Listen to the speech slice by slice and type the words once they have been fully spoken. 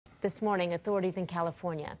This morning, authorities in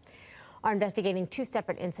California are investigating two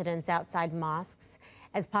separate incidents outside mosques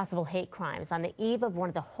as possible hate crimes on the eve of one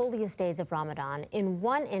of the holiest days of Ramadan. In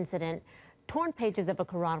one incident, torn pages of a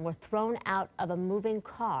Quran were thrown out of a moving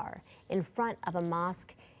car in front of a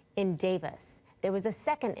mosque in Davis. There was a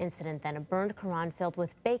second incident then, a burned Quran filled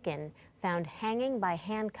with bacon found hanging by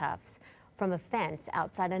handcuffs from a fence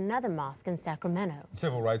outside another mosque in Sacramento.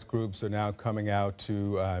 Civil rights groups are now coming out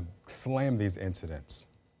to slam these incidents.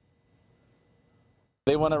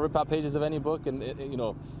 They want to rip out pages of any book, and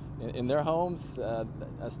in their homes,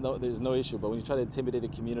 there's no issue. But when you try to intimidate a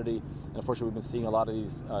community, and unfortunately, we've been seeing a lot of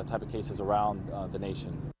these type of cases around the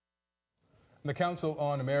nation. The Council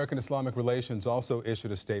on American Islamic Relations also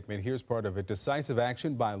issued a statement. Here's part of it. Decisive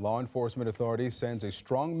action by law enforcement authorities sends a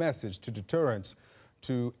strong message to deterrence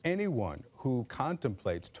to anyone who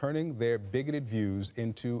contemplates turning their bigoted views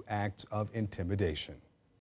into acts of intimidation.